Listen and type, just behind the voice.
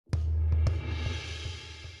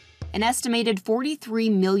An estimated 43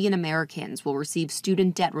 million Americans will receive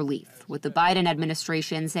student debt relief, with the Biden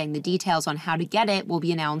administration saying the details on how to get it will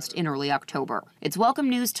be announced in early October. It's welcome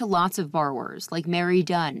news to lots of borrowers, like Mary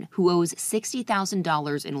Dunn, who owes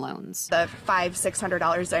 $60,000 in loans. The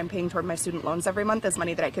 $500-600 that I'm paying toward my student loans every month is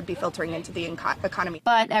money that I could be filtering into the economy.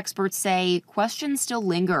 But experts say questions still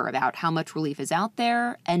linger about how much relief is out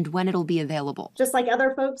there and when it'll be available. Just like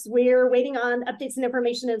other folks, we're waiting on updates and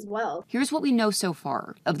information as well. Here's what we know so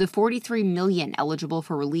far. Of the 43 million eligible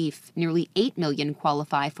for relief, nearly 8 million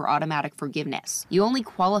qualify for automatic forgiveness. You only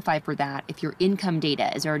qualify for that if your income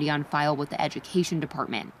data is already on file with the Education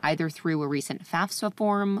Department, either through a recent FAFSA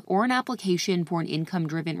form or an application for an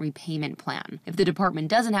income-driven repayment plan. If the department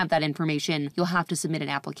doesn't have that information, you'll have to submit an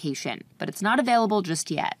application. But it's not available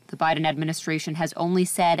just yet. The Biden administration has only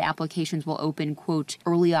said applications will open, quote,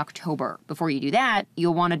 early October. Before you do that,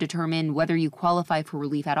 you'll want to determine whether you qualify for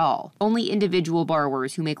relief at all. Only individual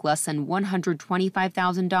borrowers who make less than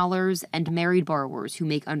 $125,000 and married borrowers who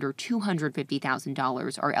make under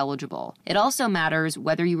 $250,000 are eligible. It also matters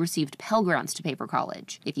whether you received Pell Grants to pay for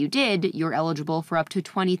college. If you did, you're eligible for up to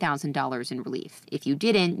 $20,000 in relief. If you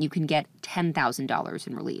didn't, you can get $10,000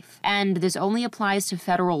 in relief. And this only applies to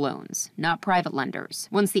federal loans, not private lenders.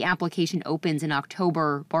 Once the application opens in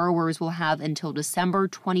October, borrowers will have until December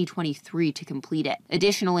 2023 to complete it.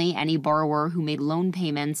 Additionally, any borrower who made loan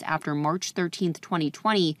payments after March 13,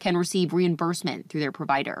 2020 can receive reimbursement through their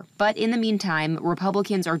provider. But in the meantime,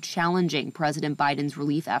 Republicans are challenging President Biden's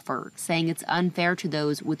relief effort, saying it's unfair to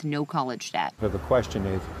those with no college debt. So the question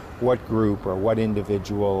is, what group or what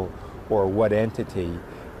individual or what entity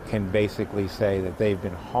can basically say that they've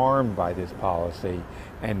been harmed by this policy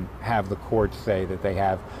and have the courts say that they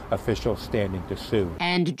have official standing to sue.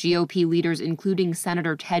 And GOP leaders, including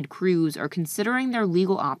Senator Ted Cruz, are considering their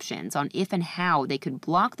legal options on if and how they could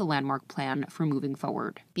block the landmark plan from moving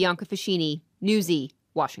forward. Bianca Fascini, Newsy,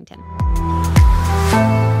 Washington.